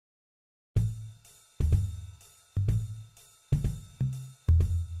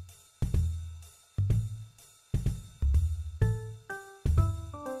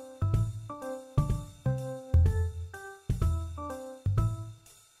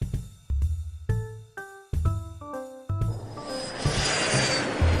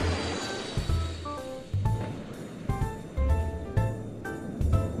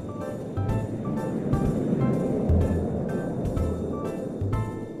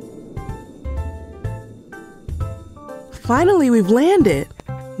Finally, we've landed.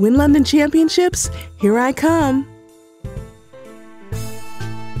 Win London Championships, here I come.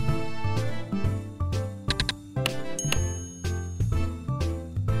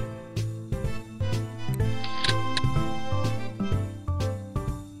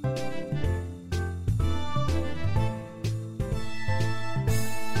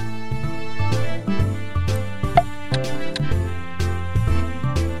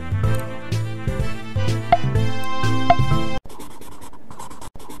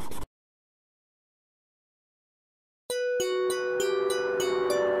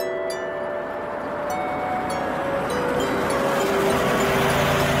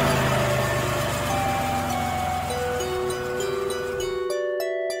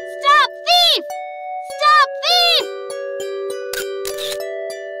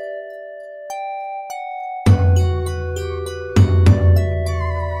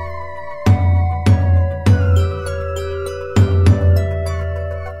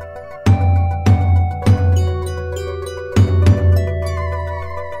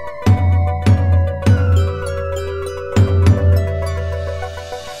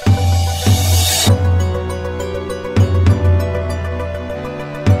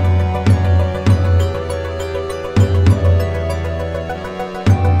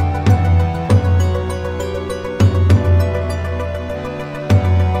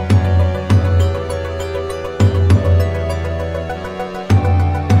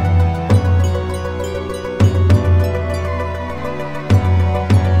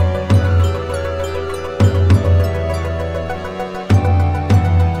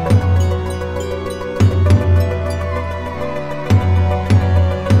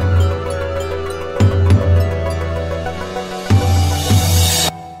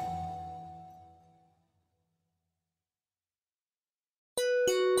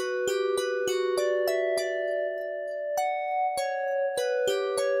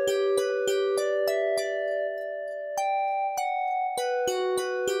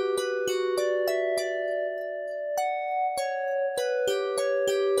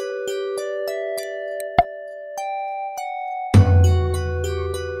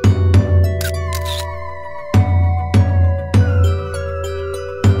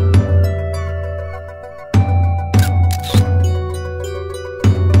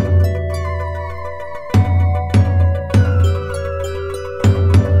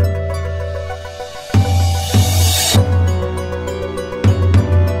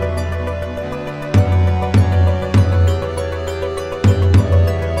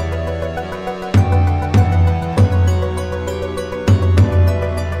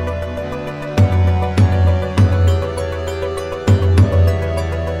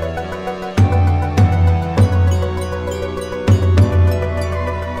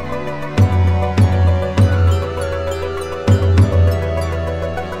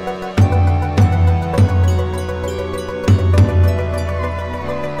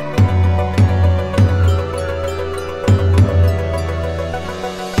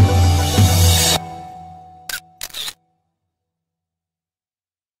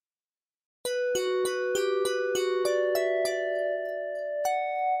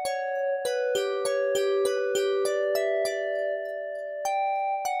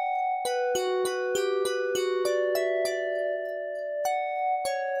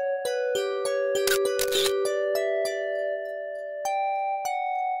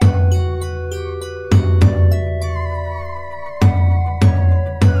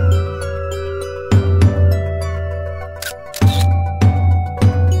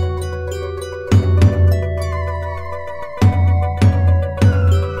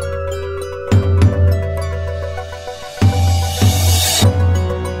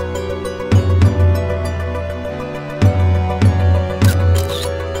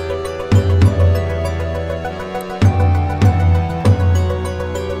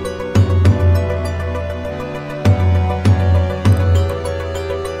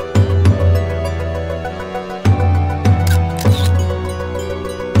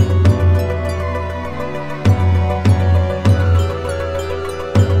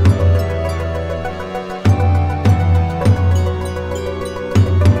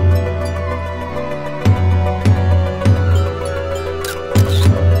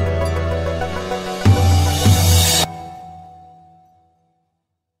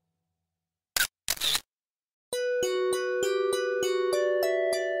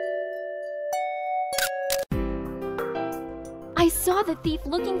 I saw the thief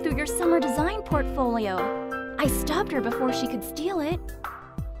looking through your summer design portfolio. I stopped her before she could steal it.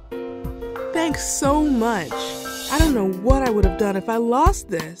 Thanks so much. I don't know what I would have done if I lost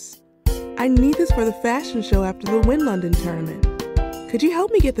this. I need this for the fashion show after the Win London tournament. Could you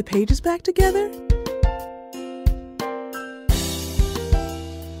help me get the pages back together?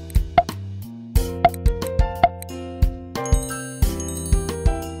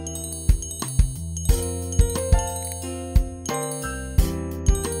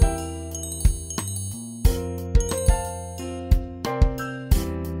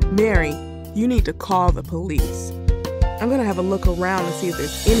 Mary, you need to call the police. I'm gonna have a look around and see if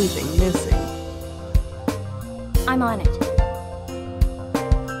there's anything missing. I'm on it.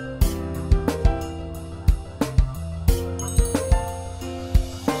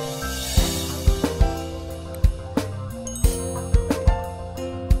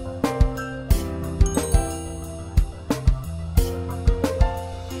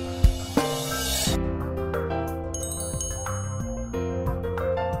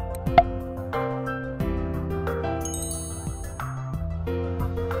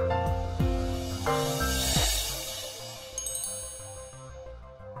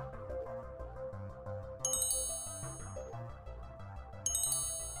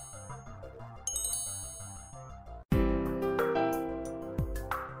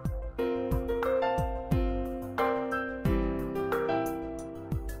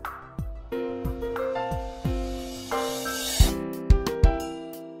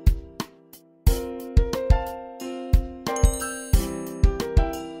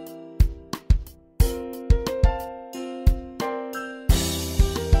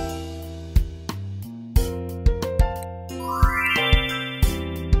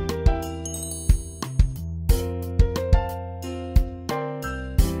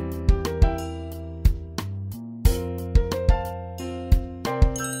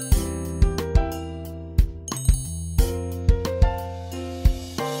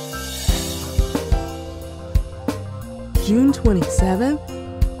 June 27th?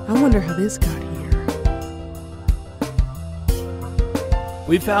 I wonder how this got here.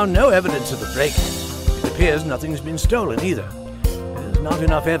 We found no evidence of the break-in. It appears nothing's been stolen either. There's not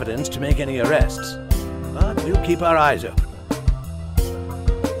enough evidence to make any arrests. But we'll keep our eyes open.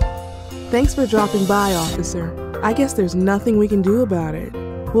 Thanks for dropping by, officer. I guess there's nothing we can do about it.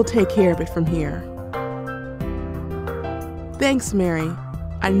 We'll take care of it from here. Thanks, Mary.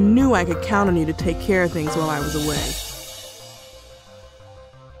 I knew I could count on you to take care of things while I was away.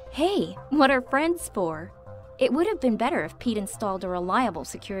 Hey, what are friends for? It would have been better if Pete installed a reliable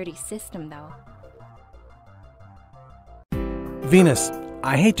security system, though. Venus,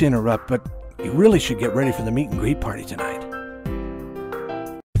 I hate to interrupt, but you really should get ready for the meet and greet party tonight.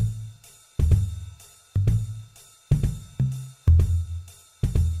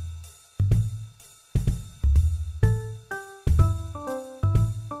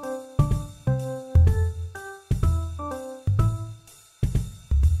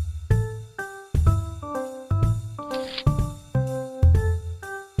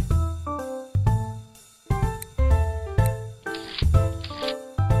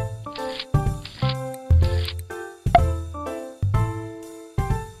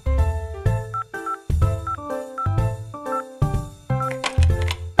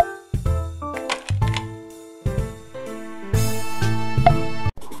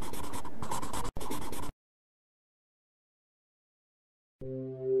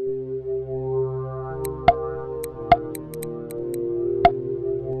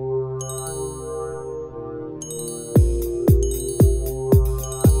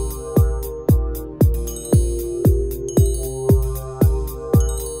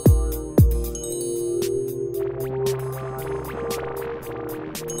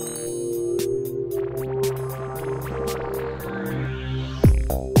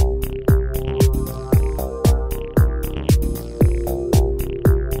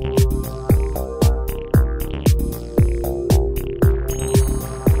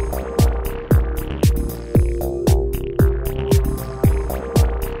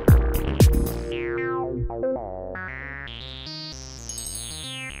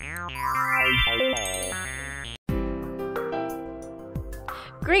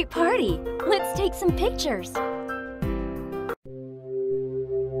 Great party! Let's take some pictures!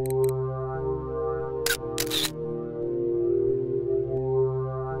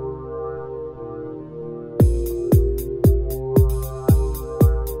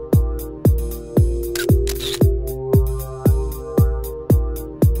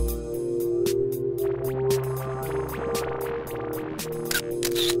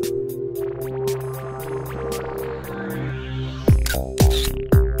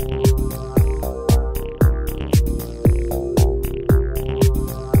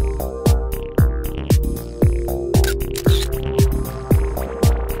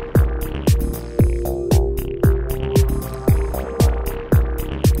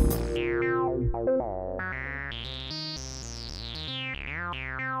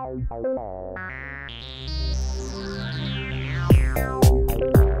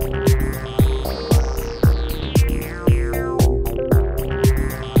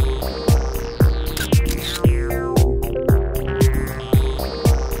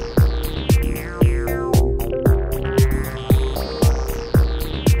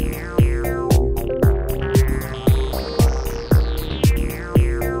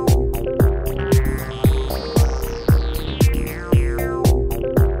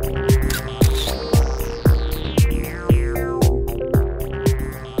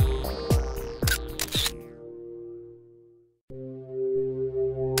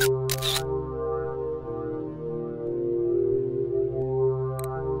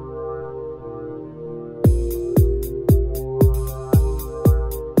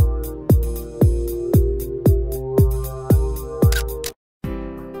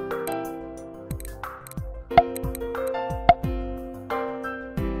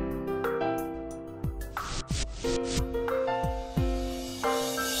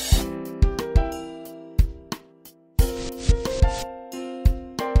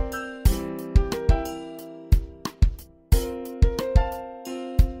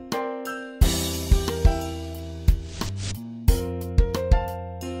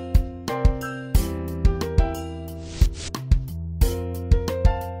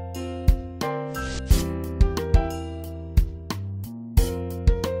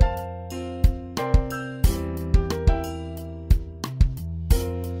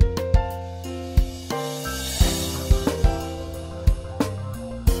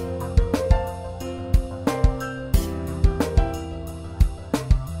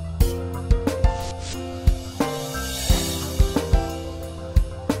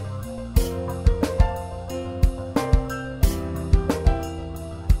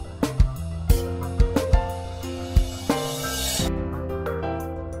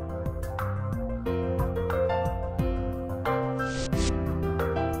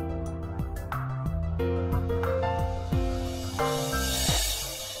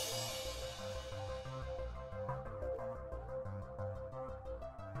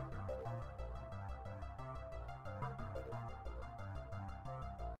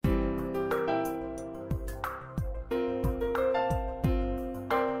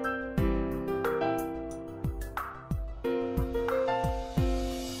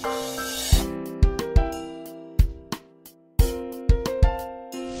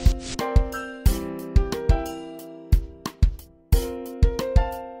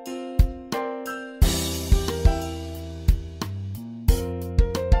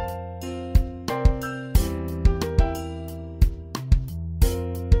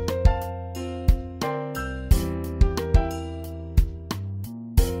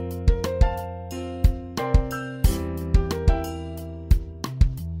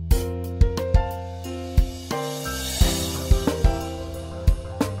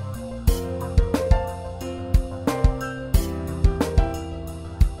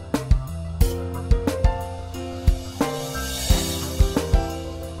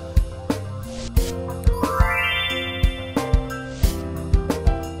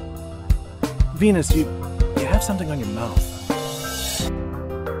 Venus, you have something on your mouth.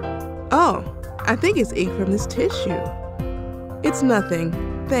 Oh, I think it's ink from this tissue. It's nothing.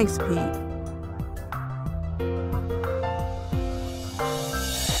 Thanks, Pete.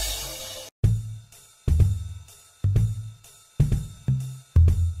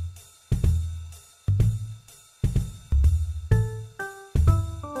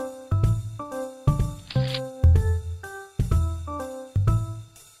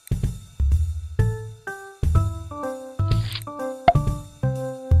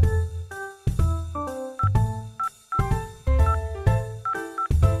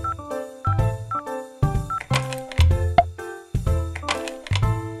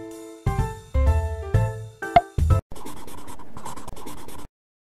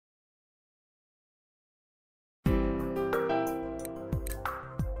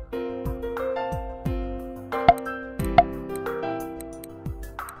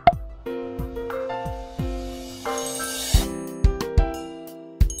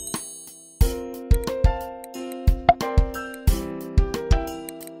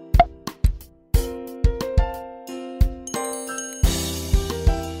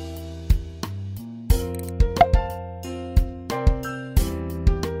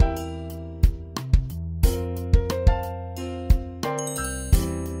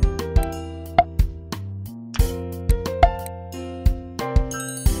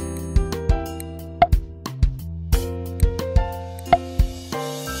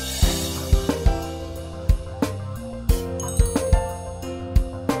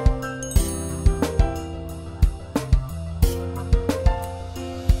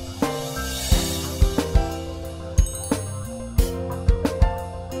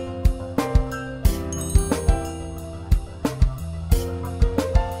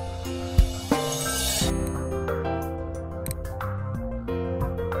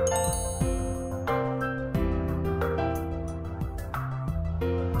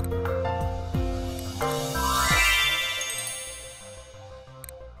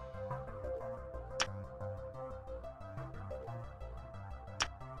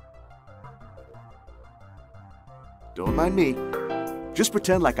 Don't mind me. Just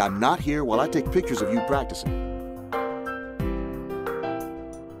pretend like I'm not here while I take pictures of you practicing.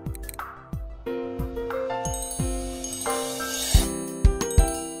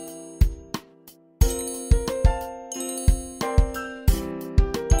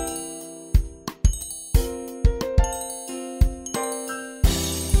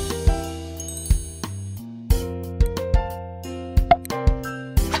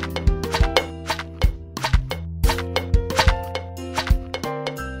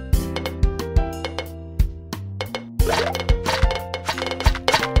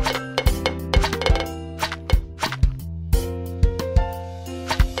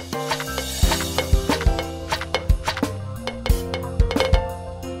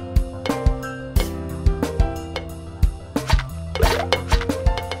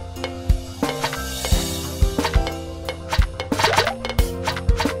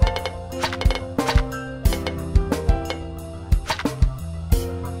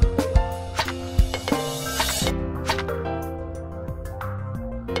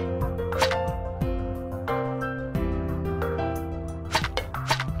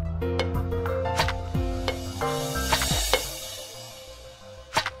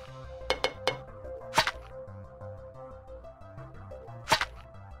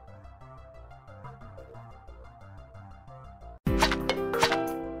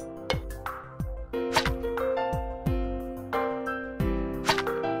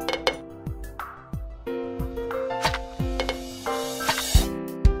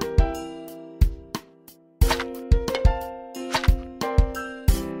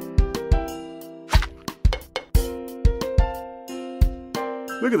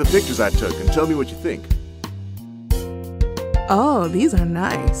 Look at the pictures I took and tell me what you think. Oh, these are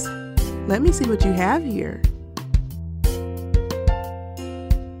nice. Let me see what you have here.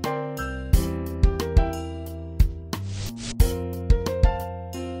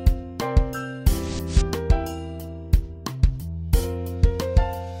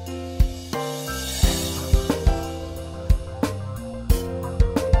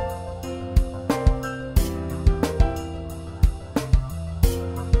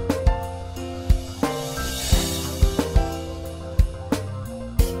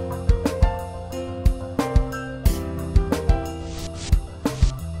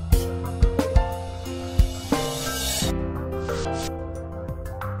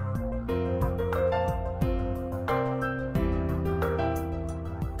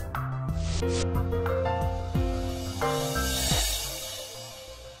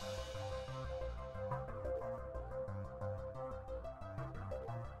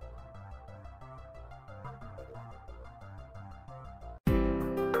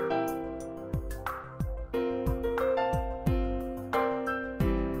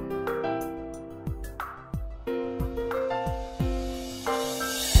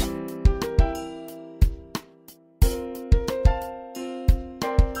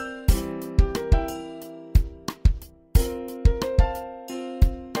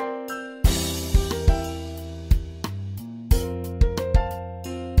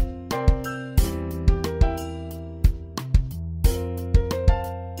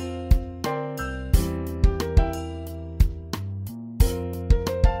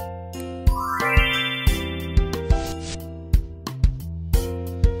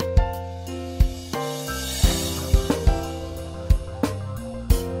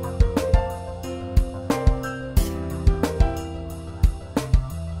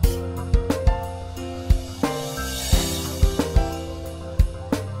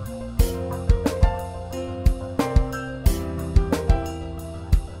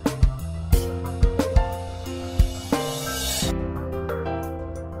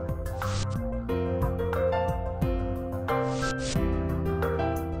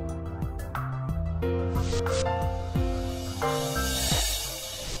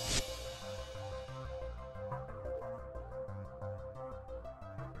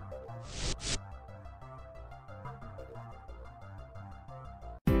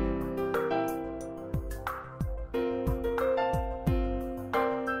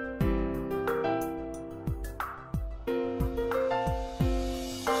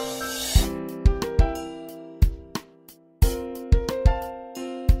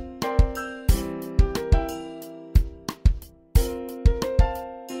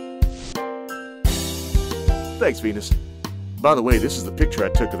 Thanks, Venus. By the way, this is the picture I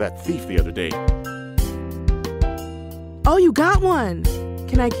took of that thief the other day. Oh, you got one!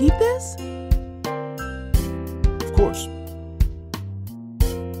 Can I keep this? Of course.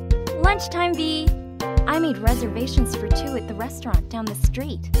 Lunchtime, V. I made reservations for 2 at the restaurant down the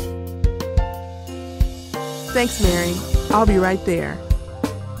street. Thanks, Mary. I'll be right there.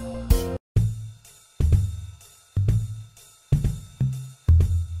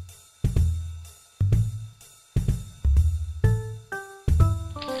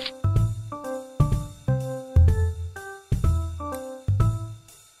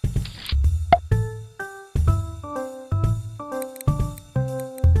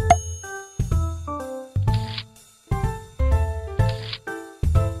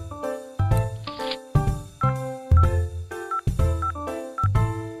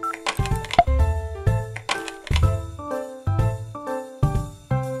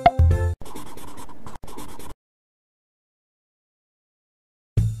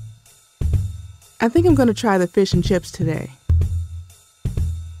 I think I'm going to try the fish and chips today.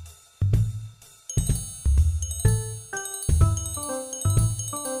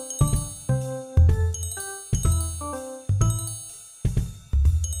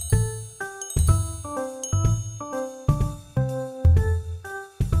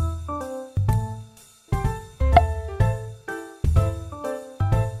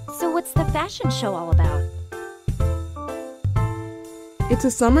 So what's the fashion show all about? It's a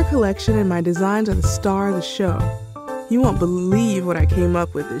summer collection and my designs are the star of the show. You won't believe what I came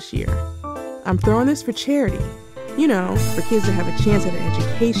up with this year. I'm throwing this for charity. You know, for kids to have a chance at an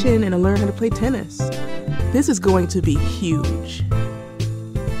education and to learn how to play tennis. This is going to be huge.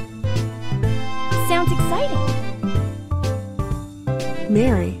 Sounds exciting.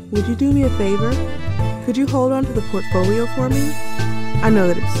 Mary, would you do me a favor? Could you hold on to the portfolio for me? I know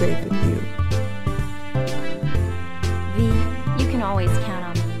that it's safe with you. V, you can always count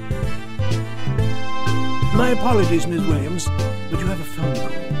on me. My apologies, Ms. Williams, but you have a phone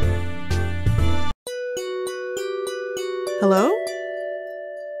call. Hello?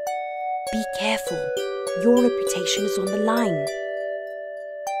 Be careful. Your reputation is on the line.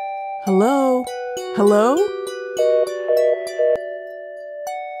 Hello? Hello?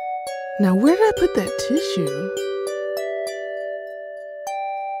 Now where did I put that tissue?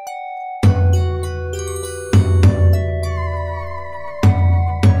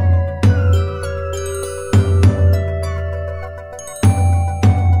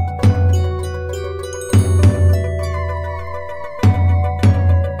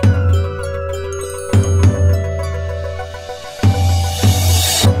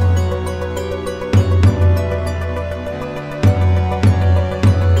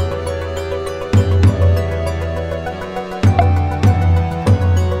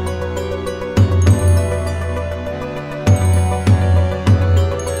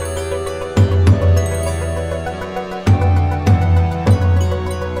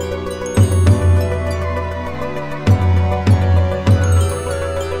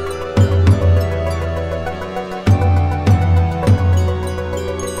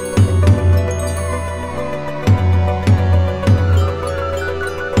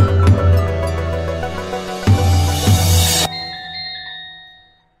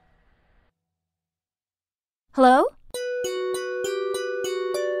 Hello?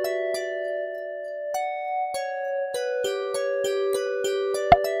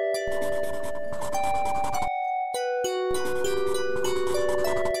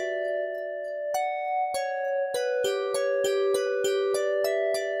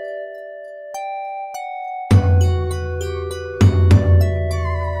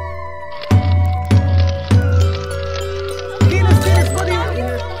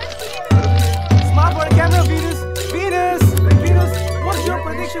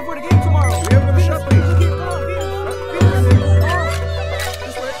 For the game tomorrow. We have another shot, please. Come on,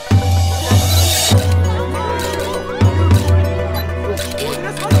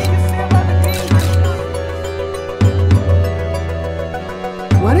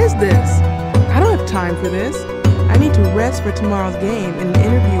 What is this? I don't have time for this. I need to rest for tomorrow's game and an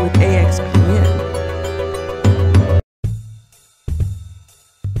interview with AXPN.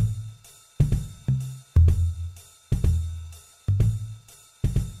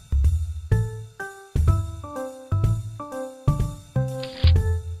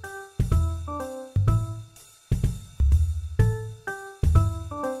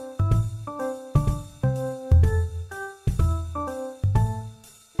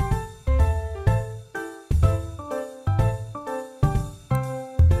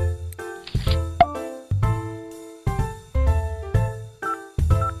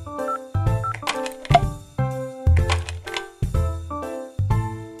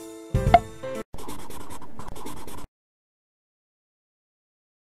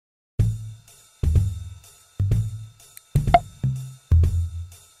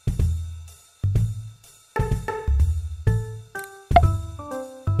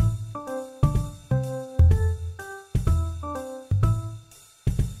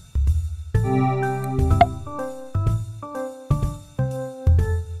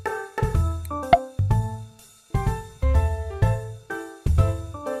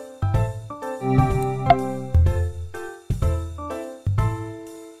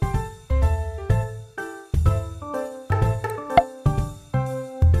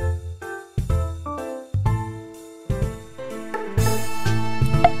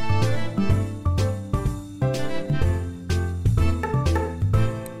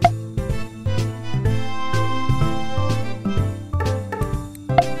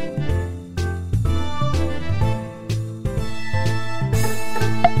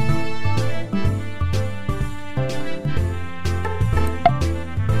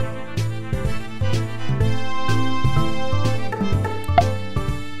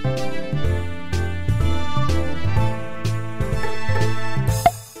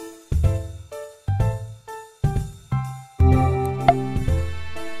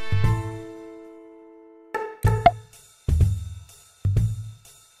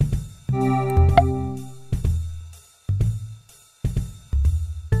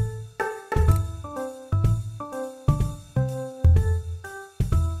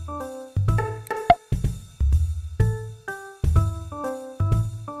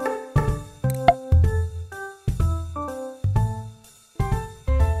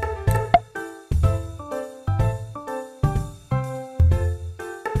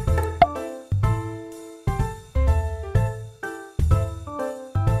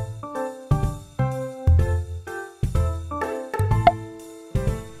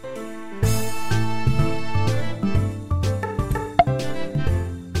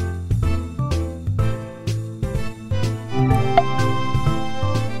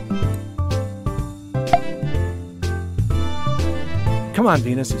 Come on,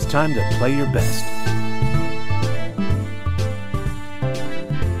 Venus, it's time to play your best.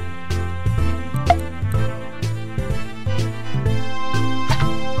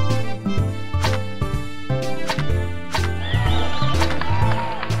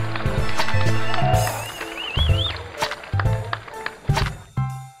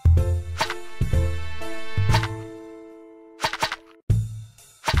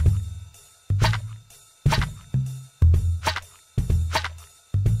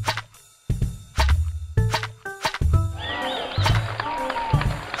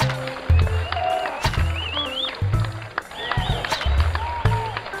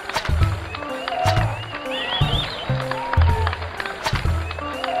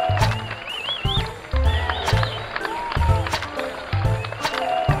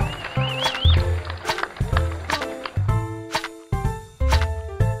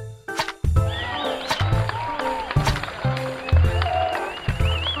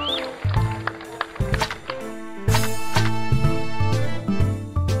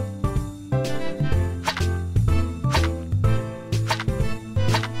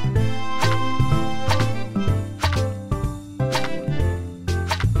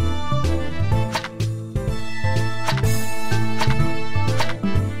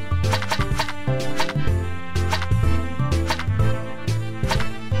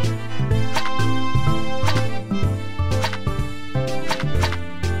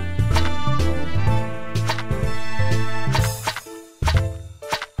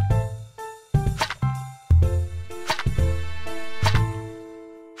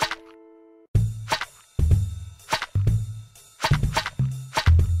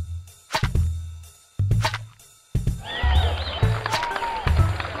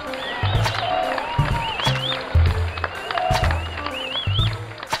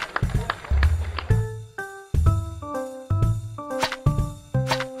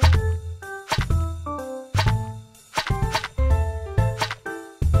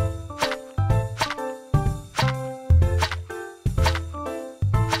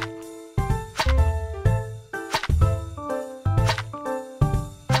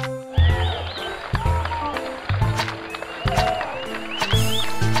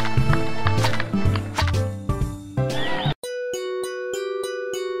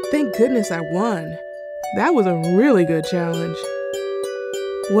 Thank goodness I won. That was a really good challenge.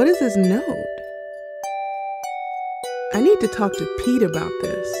 What is this note? I need to talk to Pete about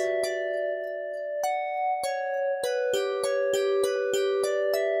this.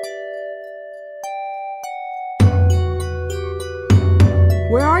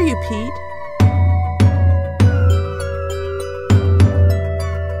 Where are you, Pete?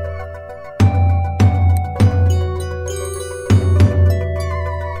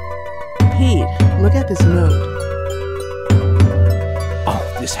 Look at this note.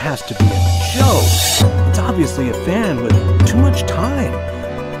 Oh, this has to be a joke. It's obviously a fan with too much time.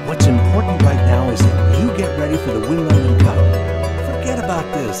 What's important right now is that you get ready for the Wimbledon Cup. Forget about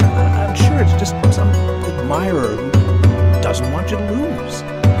this. I'm sure it's just some admirer who doesn't want you to lose.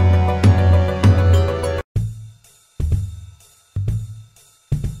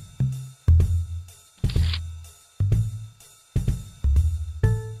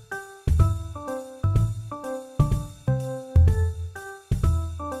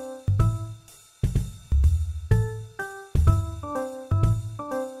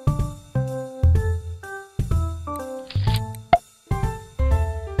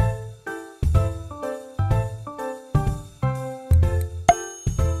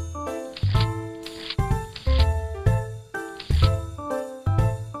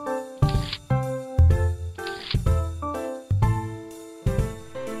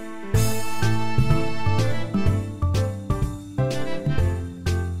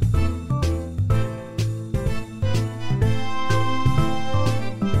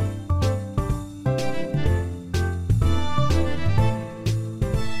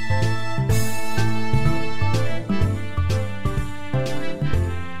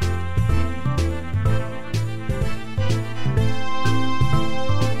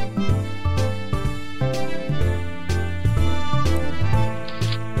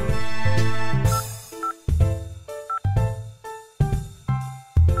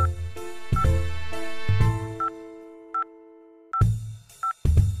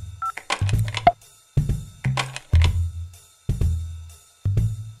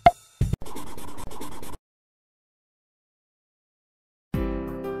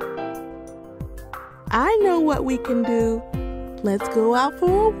 I know what we can do. Let's go out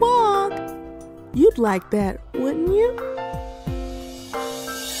for a walk. You'd like that, wouldn't you?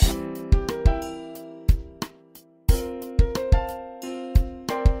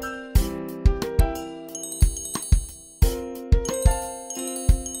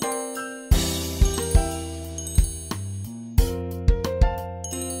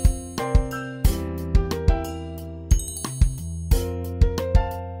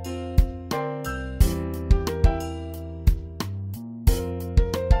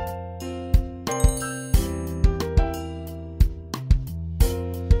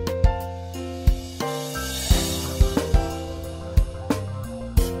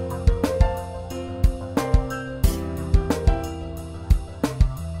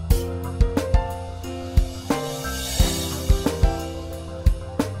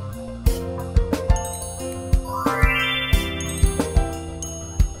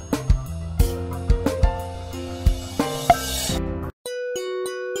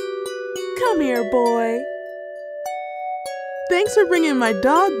 boy. Thanks for bringing my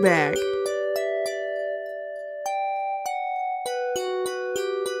dog back.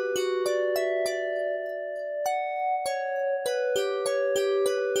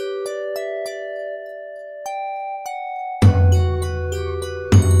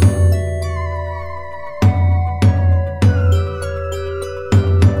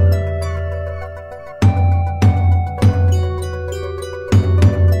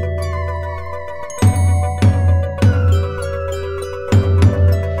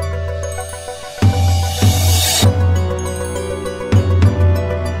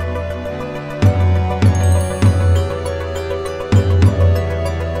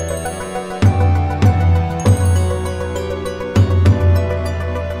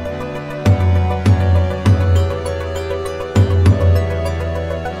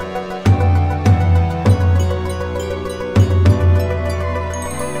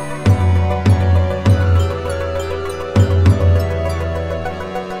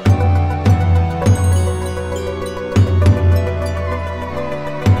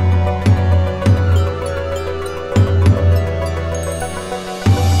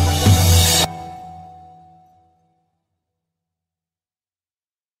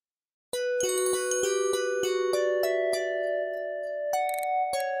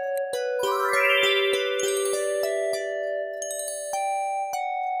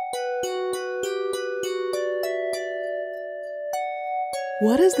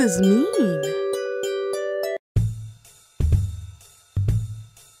 What does this mean?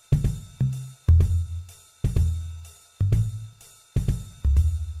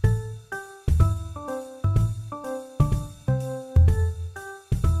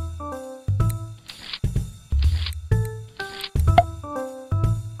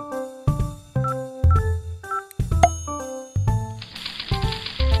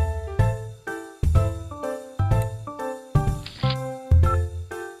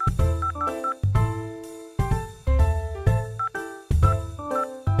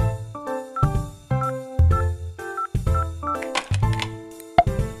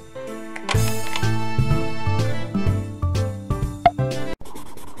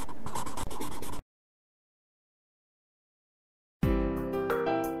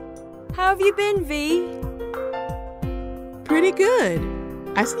 How have you been, V? Pretty good.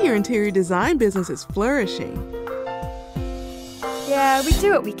 I see your interior design business is flourishing. Yeah, we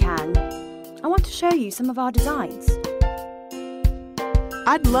do what we can. I want to show you some of our designs.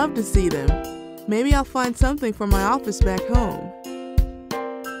 I'd love to see them. Maybe I'll find something for my office back home.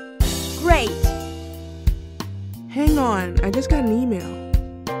 Great! Hang on, I just got an email.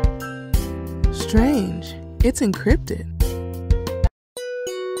 Strange. It's encrypted.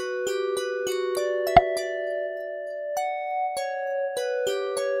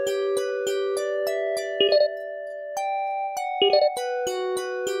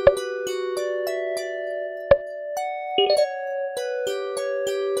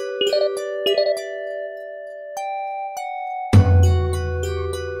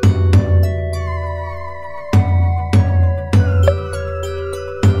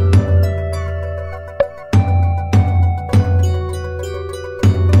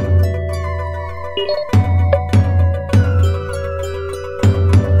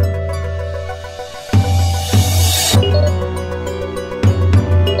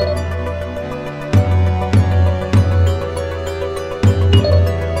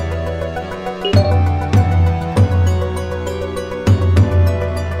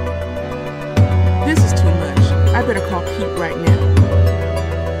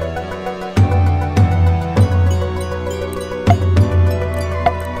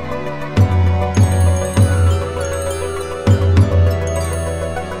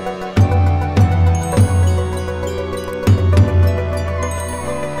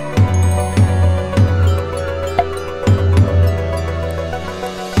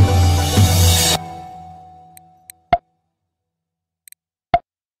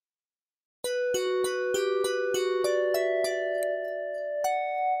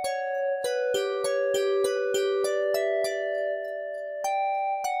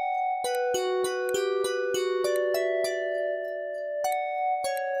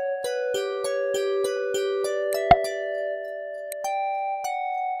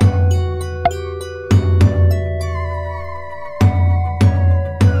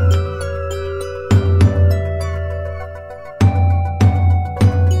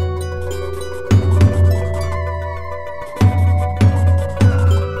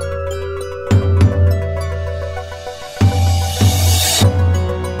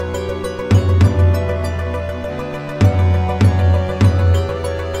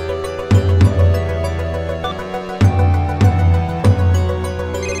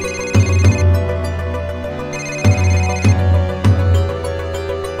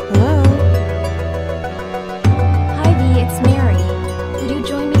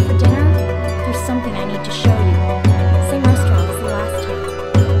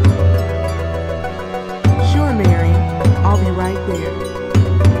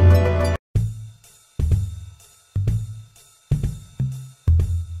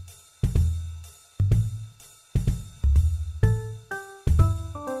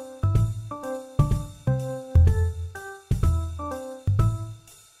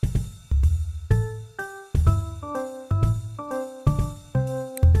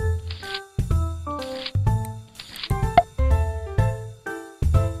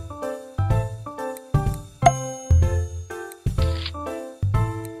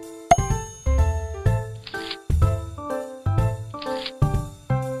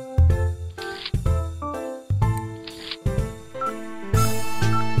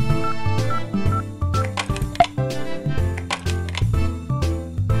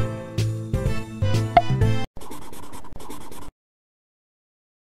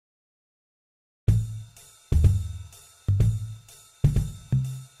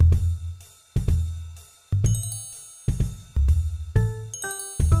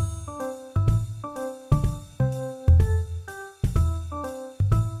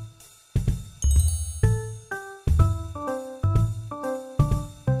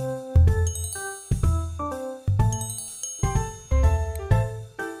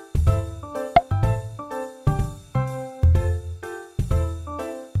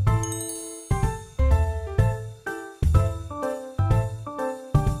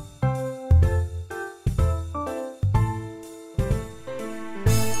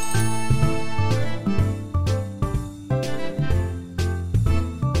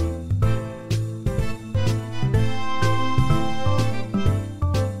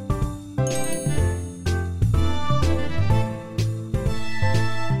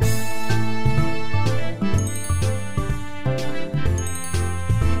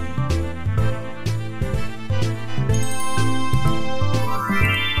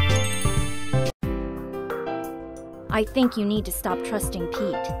 I think you need to stop trusting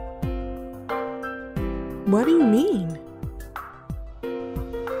Pete. What do you mean?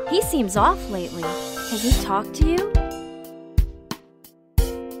 He seems off lately. Has he talked to you?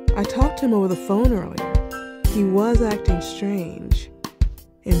 I talked to him over the phone earlier. He was acting strange.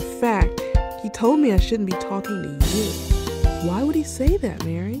 In fact, he told me I shouldn't be talking to you. Why would he say that,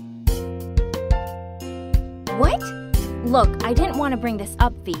 Mary? What? Look, I didn't want to bring this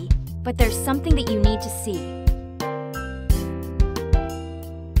up, V, but there's something that you need to see.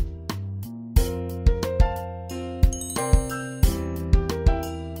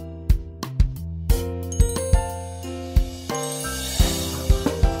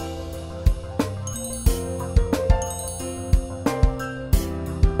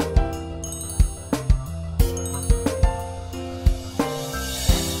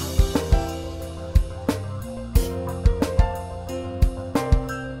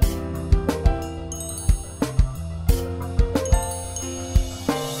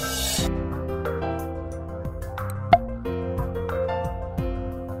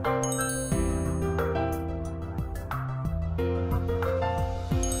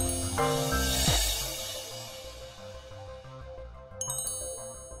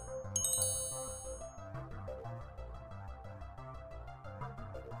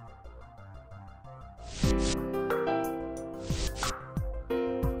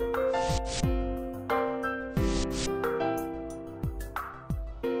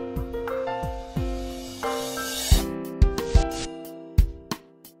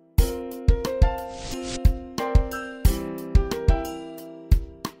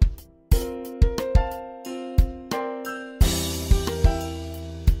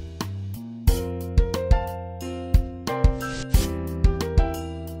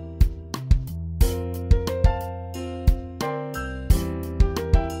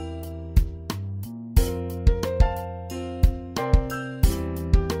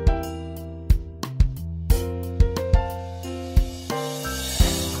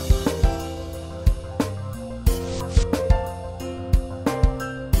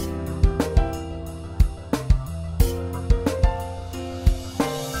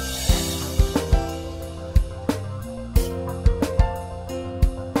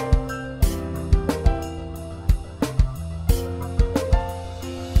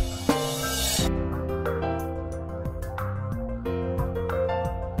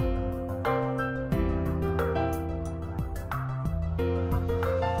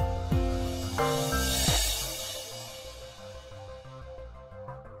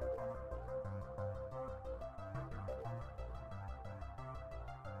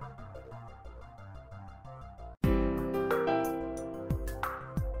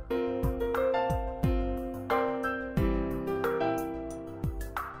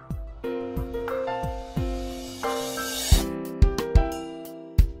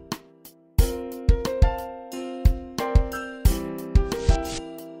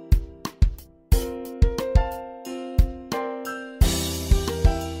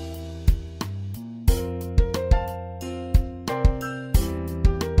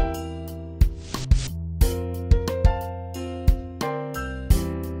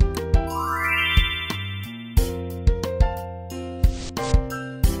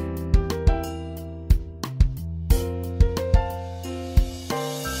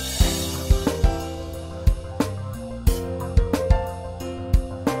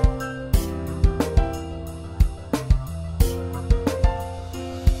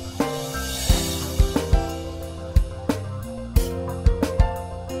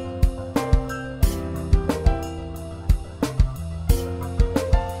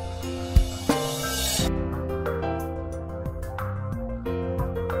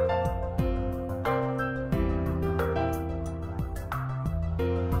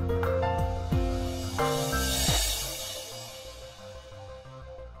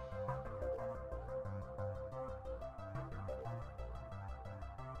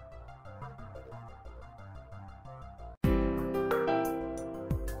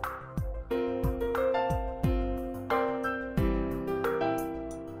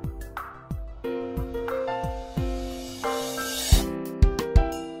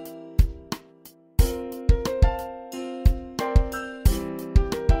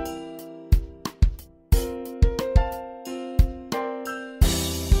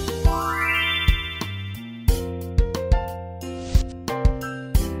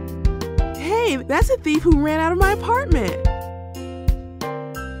 That's a thief who ran out of my apartment.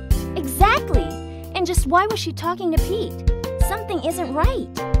 Exactly. And just why was she talking to Pete? Something isn't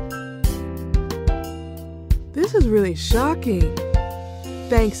right. This is really shocking.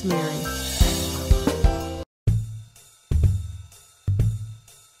 Thanks, Mary.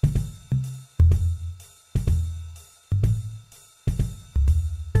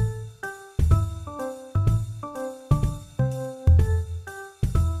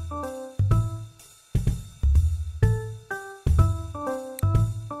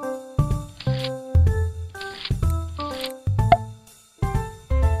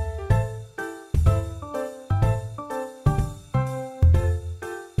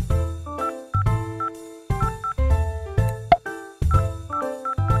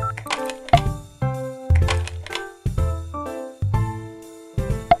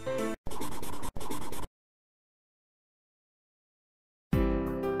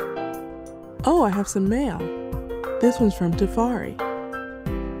 Oh, I have some mail. This one's from Tafari.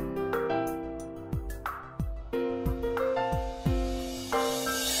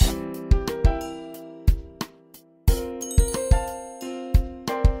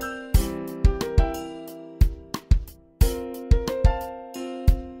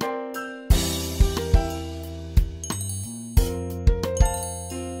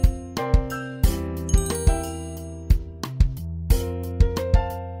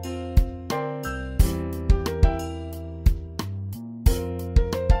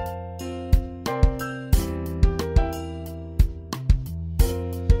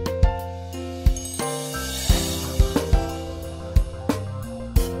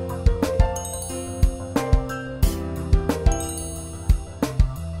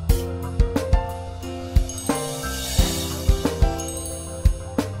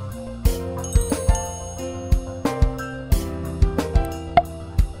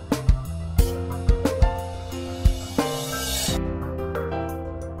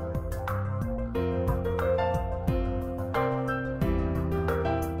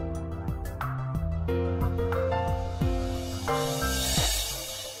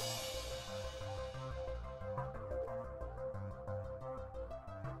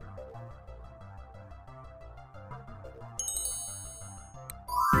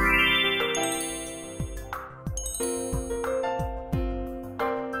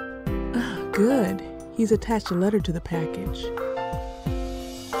 Good. He's attached a letter to the package.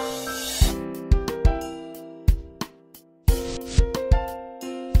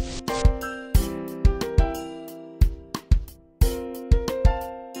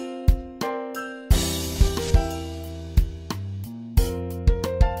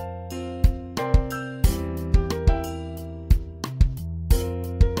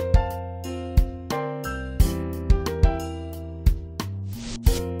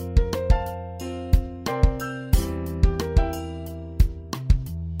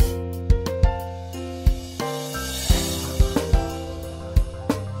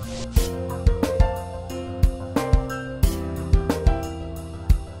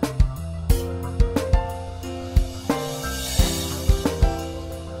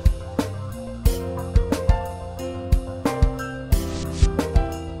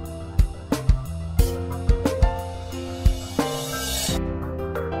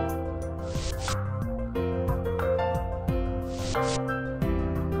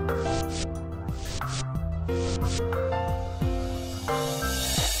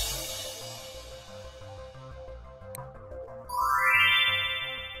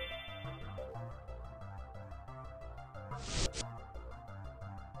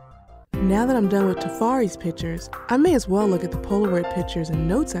 Now that I'm done with Tafari's pictures, I may as well look at the Polaroid pictures and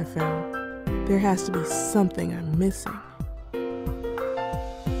notes I found. There has to be something I'm missing.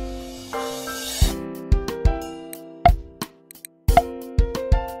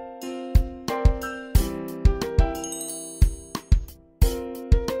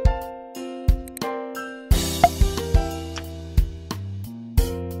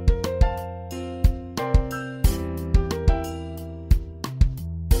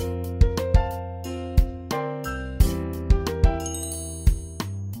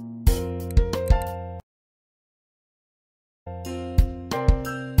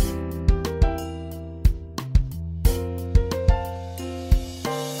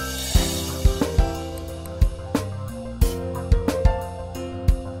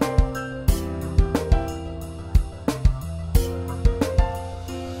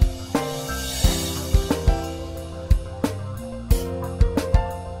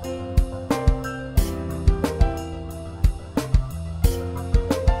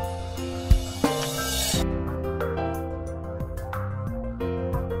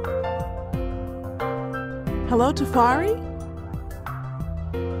 Hello, Tafari?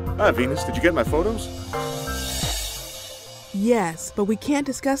 Hi, Venus. Did you get my photos? Yes, but we can't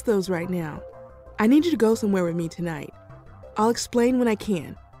discuss those right now. I need you to go somewhere with me tonight. I'll explain when I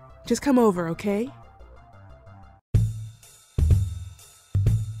can. Just come over, okay?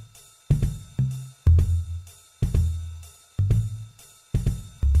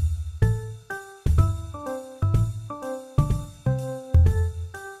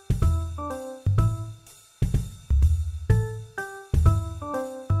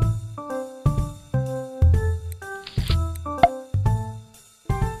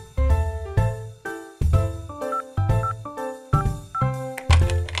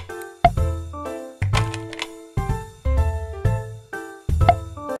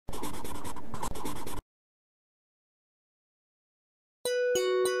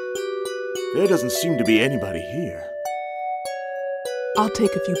 There doesn't seem to be anybody here. I'll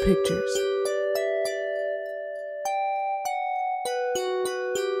take a few pictures.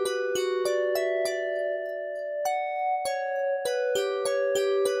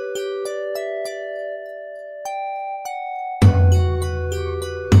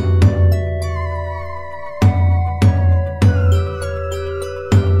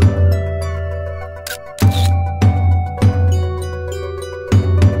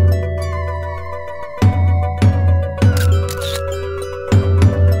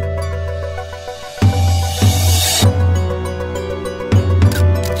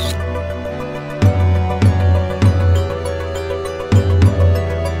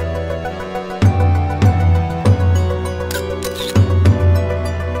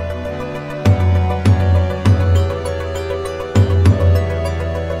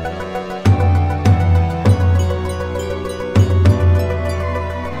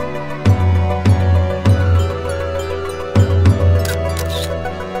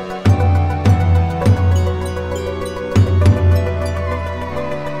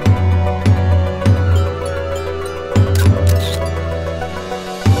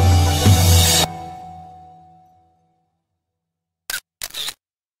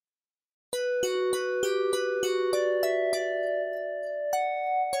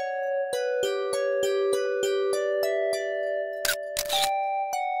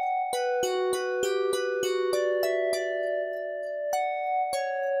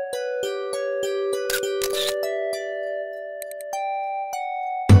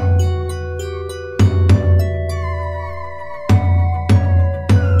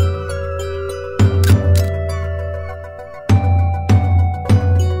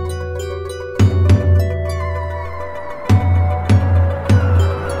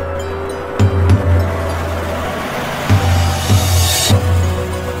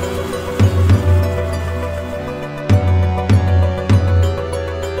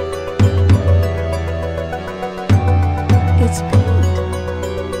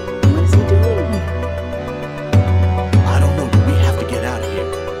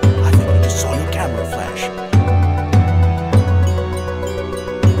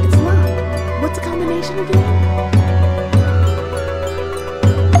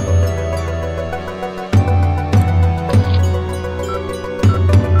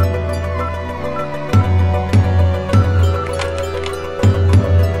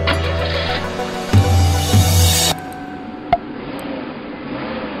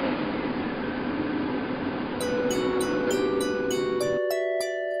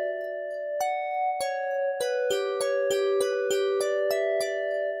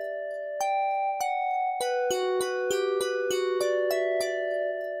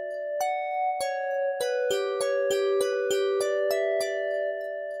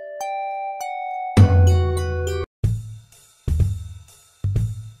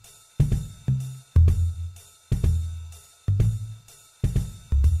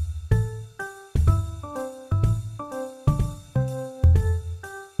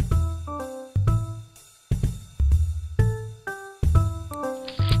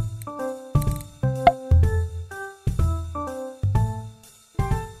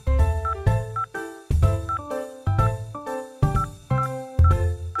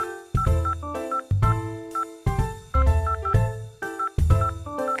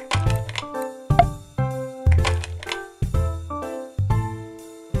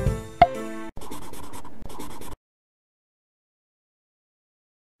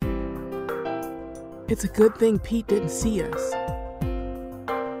 It's a good thing Pete didn't see us.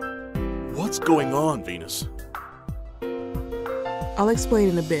 What's going on, Venus? I'll explain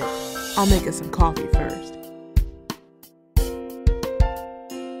in a bit. I'll make us some coffee first.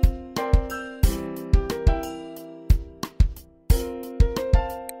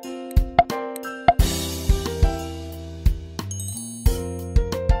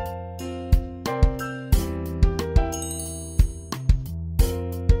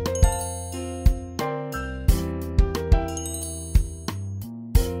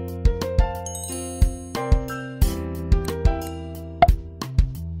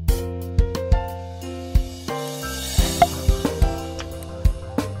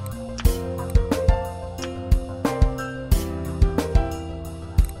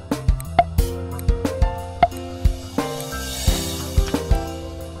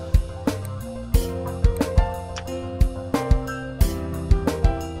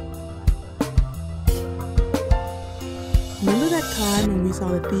 Remember that time when we saw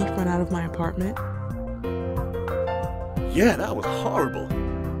the thief run out of my apartment? Yeah, that was horrible.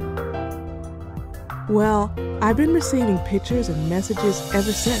 Well, I've been receiving pictures and messages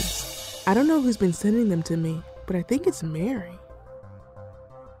ever since. I don't know who's been sending them to me, but I think it's Mary.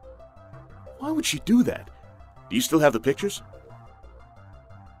 Why would she do that? Do you still have the pictures?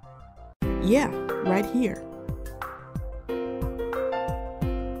 Yeah, right here.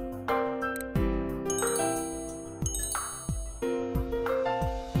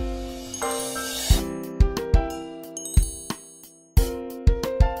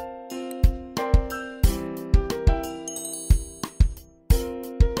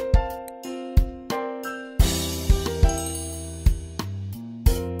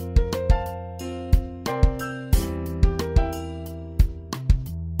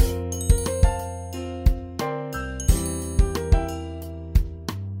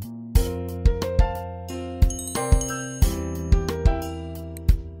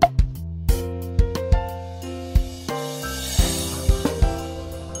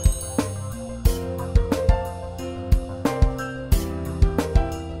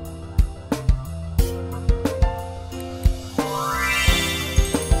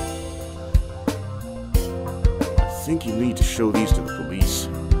 I think you need to show these to the police.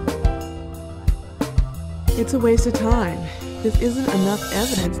 It's a waste of time. This isn't enough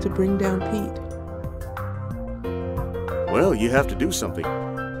evidence to bring down Pete. Well, you have to do something.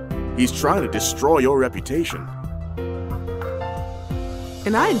 He's trying to destroy your reputation.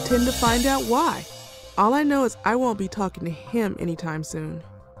 And I intend to find out why. All I know is I won't be talking to him anytime soon.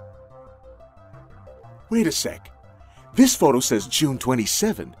 Wait a sec. This photo says June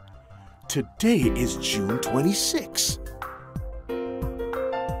 27. Today is June 26.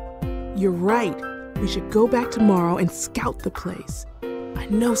 You're right. We should go back tomorrow and scout the place. I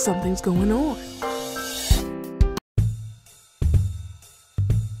know something's going on.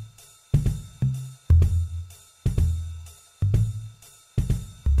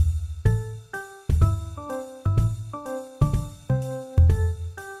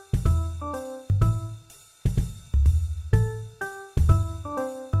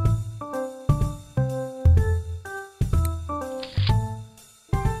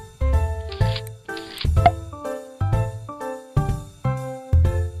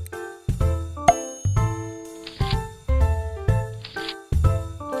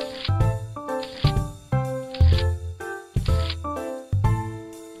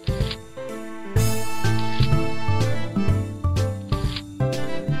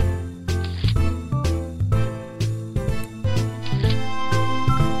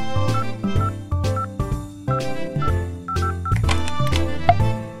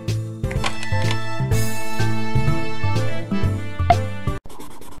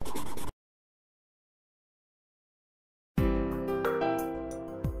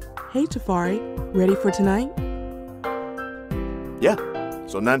 Hey, Tafari. Ready for tonight? Yeah.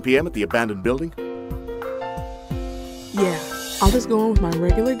 So 9 p.m. at the abandoned building? Yeah. I'll just go on with my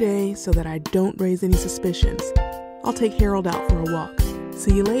regular day so that I don't raise any suspicions. I'll take Harold out for a walk.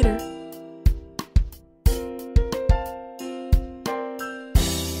 See you later.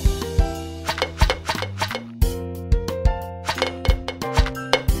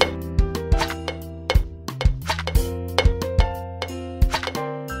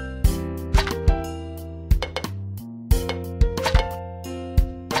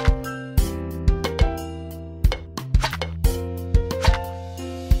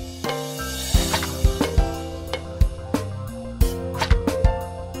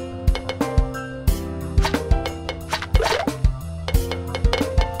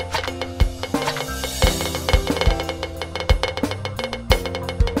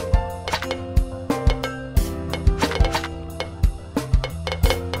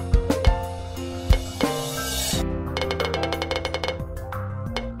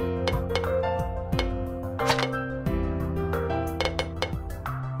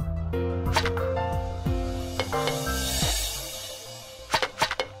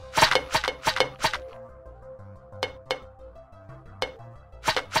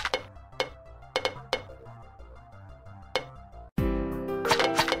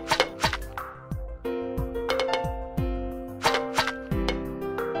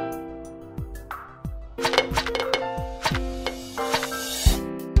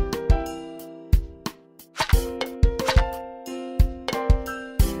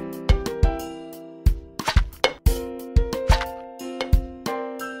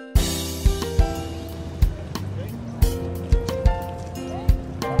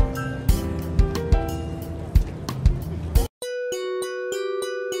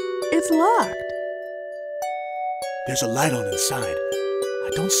 There's a light on inside. I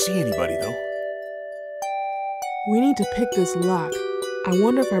don't see anybody, though. We need to pick this lock. I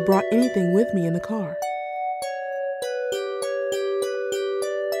wonder if I brought anything with me in the car.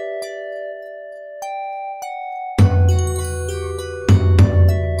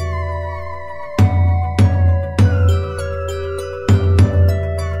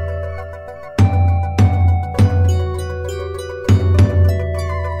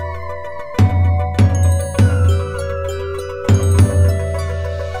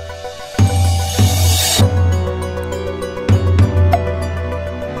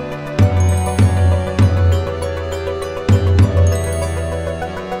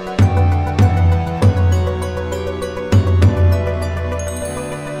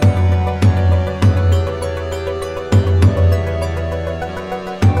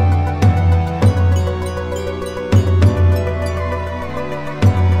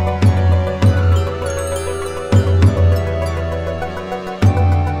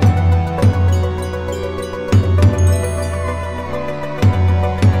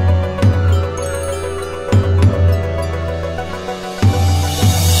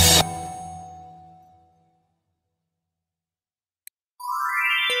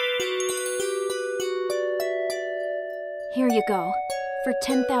 Here you go, for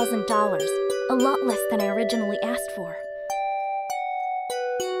 $10,000, a lot less than I originally asked for.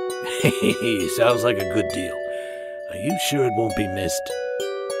 Hey, sounds like a good deal. Are you sure it won't be missed?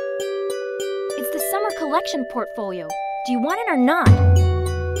 It's the summer collection portfolio. Do you want it or not?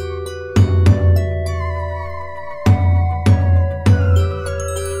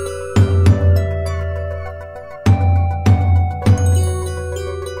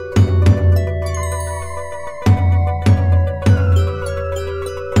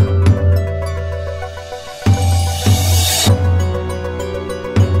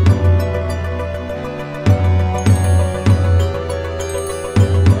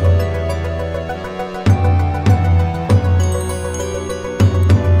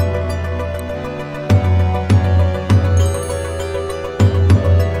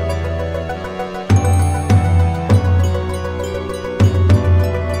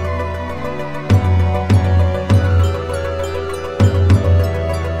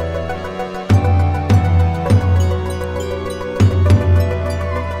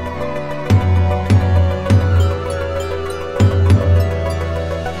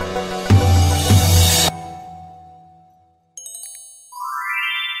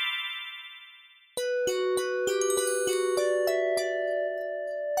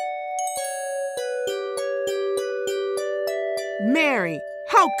 Mary,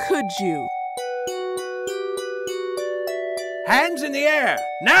 how could you? Hands in the air,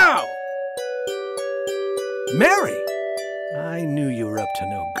 now! Mary! I knew you were up to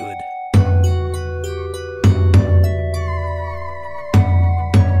no good.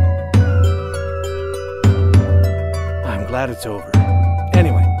 I'm glad it's over.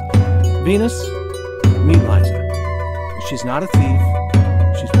 Anyway, Venus, meet Liza. She's not a thief.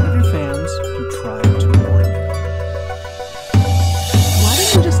 She's one of your fans who tried to warn you. Why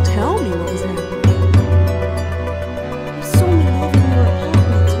didn't you just tell me what was happening? You saw me leaving your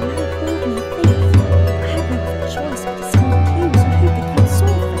apartment and now called me a thief. I had no other choice but to send the clues and hope that you'd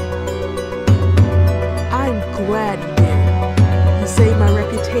solve them. I'm glad you did. You saved my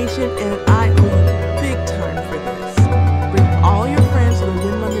reputation and I owe you big time for this. Bring all your friends to the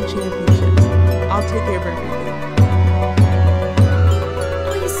Win London Championships. I'll take care of everything.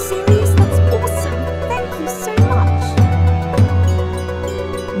 Are you serious? That's awesome. Thank you so much.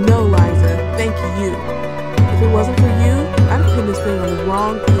 No, Liza, thank you. If it wasn't for you, I'd have pinned this thing on the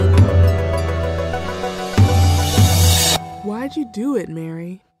wrong people. Why'd you do it,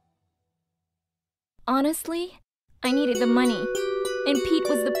 Mary? Honestly, I needed the money. And Pete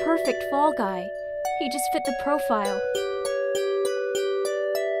was the perfect fall guy. He just fit the profile.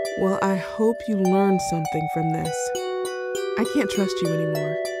 Well, I hope you learned something from this. I can't trust you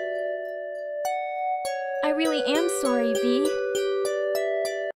anymore. I really am sorry, V.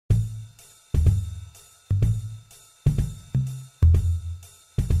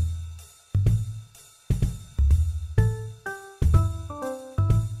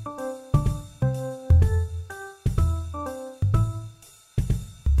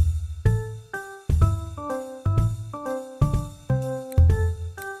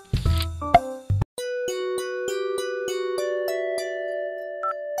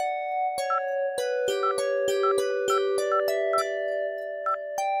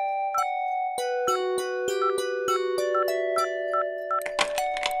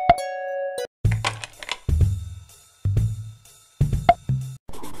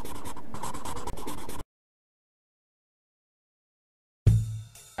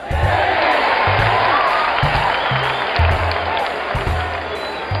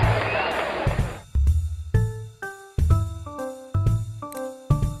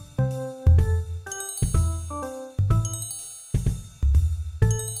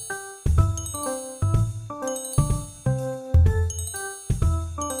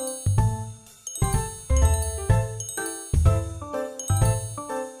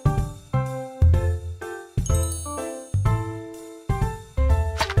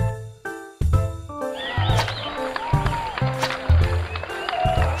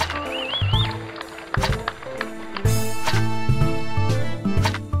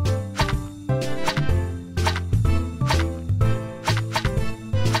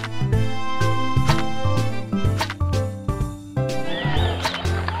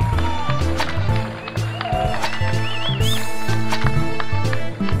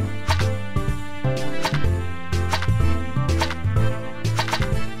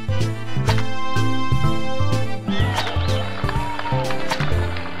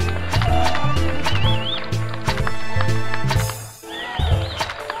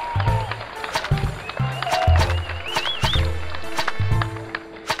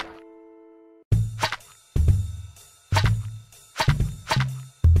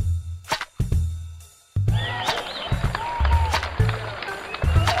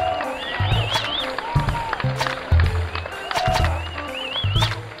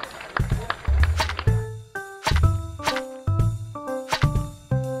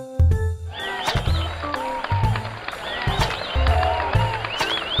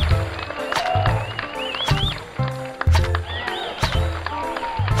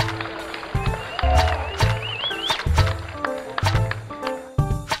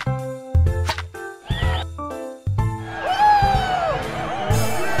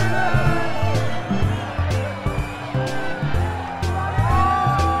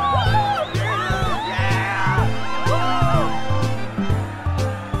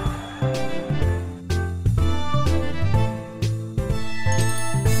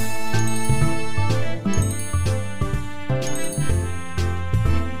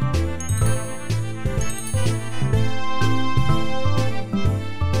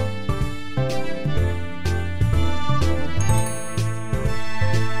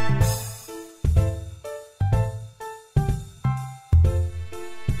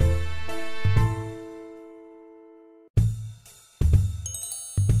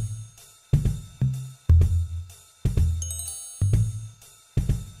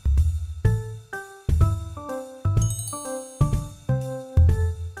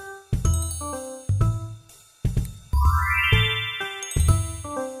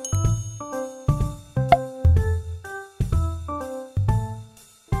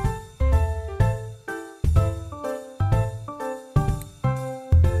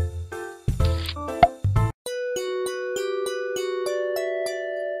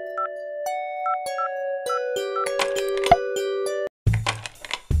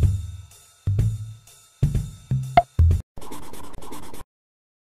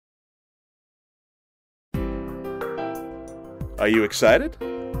 Are you excited?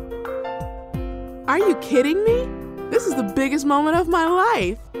 Are you kidding me? This is the biggest moment of my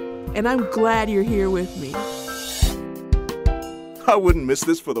life, and I'm glad you're here with me. I wouldn't miss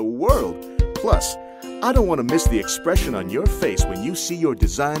this for the world. Plus, I don't want to miss the expression on your face when you see your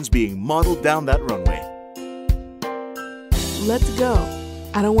designs being modeled down that runway. Let's go.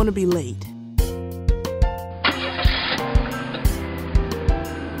 I don't want to be late.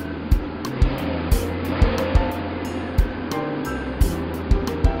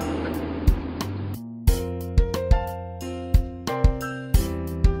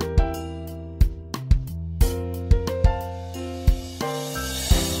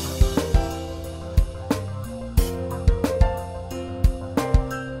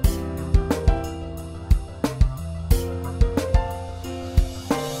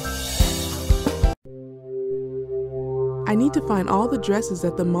 I need to find all the dresses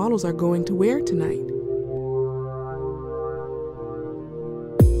that the models are going to wear tonight.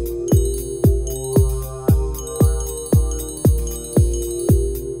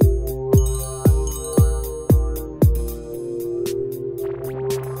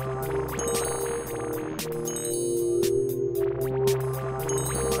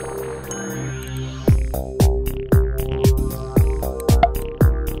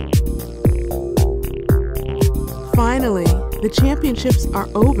 Finally, the championships are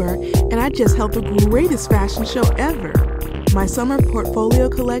over, and I just held the greatest fashion show ever. My summer portfolio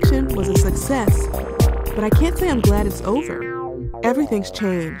collection was a success, but I can't say I'm glad it's over. Everything's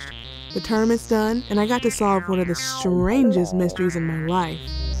changed. The tournament's done, and I got to solve one of the strangest mysteries in my life.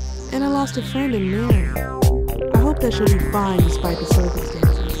 And I lost a friend in Mary. I hope that she'll be fine despite the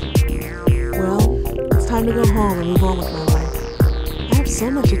circumstances. Well, it's time to go home and move on with my life. I have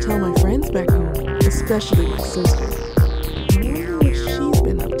so much to tell my friends back home, especially my sister. I wonder what she's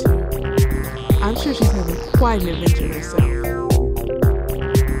been up to. I'm sure she's having quite an adventure herself.